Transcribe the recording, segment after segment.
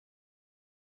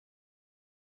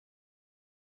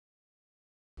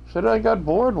Said I got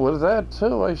bored with that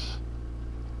too.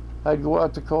 I'd go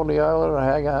out to Coney Island and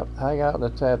hang out in the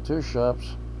tattoo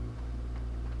shops.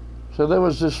 So there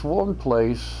was this one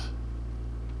place,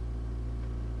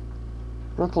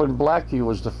 Brooklyn Blackie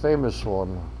was the famous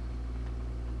one.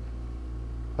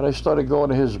 And I started going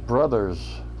to his brothers.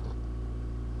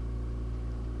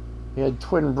 He had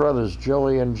twin brothers,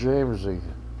 Joey and Jamesy.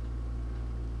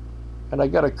 And I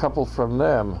got a couple from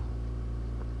them.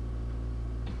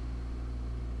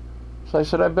 So I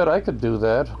said, I bet I could do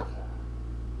that.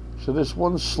 So this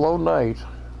one slow night,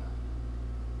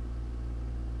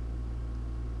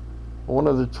 one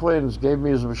of the twins gave me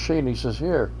his machine. He says,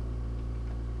 here,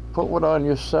 put one on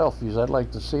yourself. He says, I'd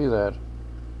like to see that.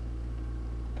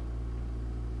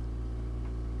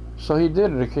 So he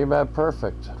did, and it came out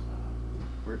perfect.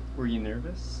 Were you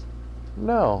nervous?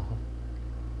 No.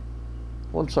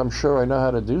 Once I'm sure I know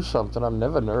how to do something, I'm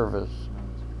never nervous.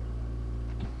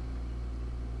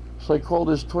 So I called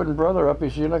his twin brother up. He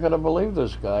said, you're not going to believe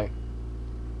this guy.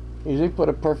 He put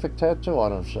a perfect tattoo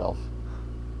on himself.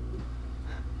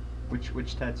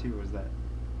 Which tattoo was that?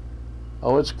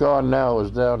 Oh, it's gone now. It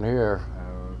was down here.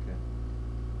 Oh, okay.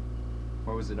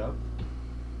 What was it of?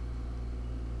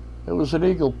 It was an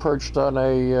eagle perched on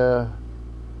a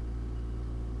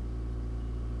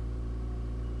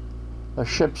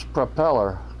ship's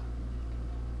propeller.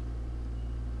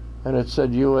 And it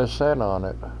said USN on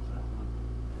it.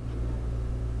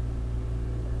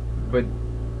 But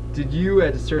did you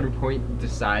at a certain point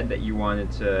decide that you wanted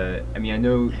to, I mean, I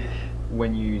know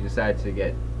when you decided to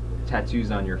get tattoos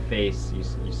on your face,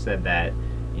 you said that,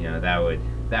 you know,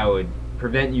 that would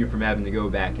prevent you from having to go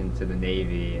back into the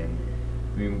Navy, and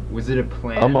I mean, was it a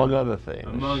plan? Among other things.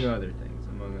 Among other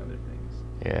things.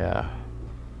 Yeah.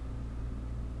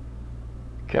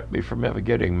 Kept me from ever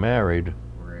getting married.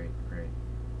 Right.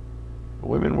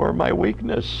 Women were my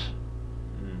weakness.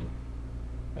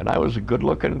 And I was a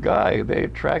good-looking guy. They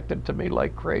attracted to me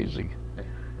like crazy.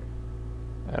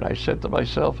 And I said to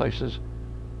myself, I says,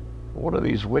 one of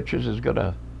these witches is going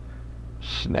to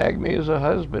snag me as a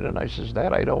husband. And I says,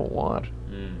 that I don't want.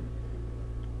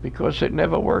 Because it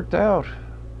never worked out.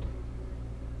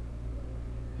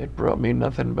 It brought me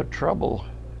nothing but trouble.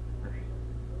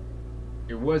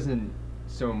 It wasn't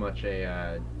so much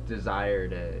a desire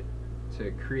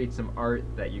to create some art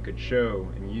that you could show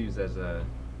and use as a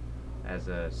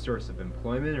source of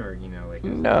employment, or, you know, like...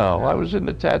 No, I was in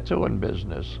the tattooing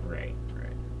business. Right.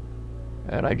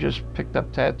 And I just picked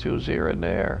up tattoos here and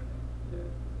there.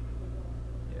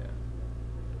 Yeah.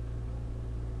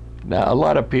 Now, a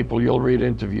lot of people, you'll read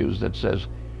interviews that says,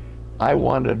 I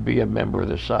wanted to be a member of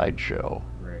the sideshow.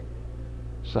 Right.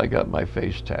 So I got my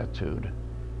face tattooed.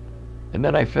 And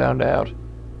then I found out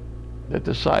that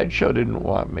the sideshow didn't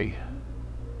want me.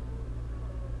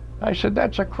 I said,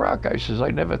 that's a crock. I says,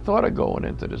 I never thought of going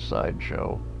into the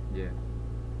sideshow. Yeah.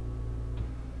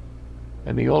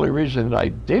 And the only reason that I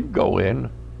did go in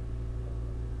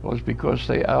was because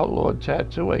they outlawed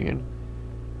tattooing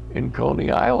in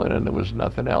Coney Island, and there was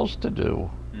nothing else to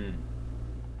do.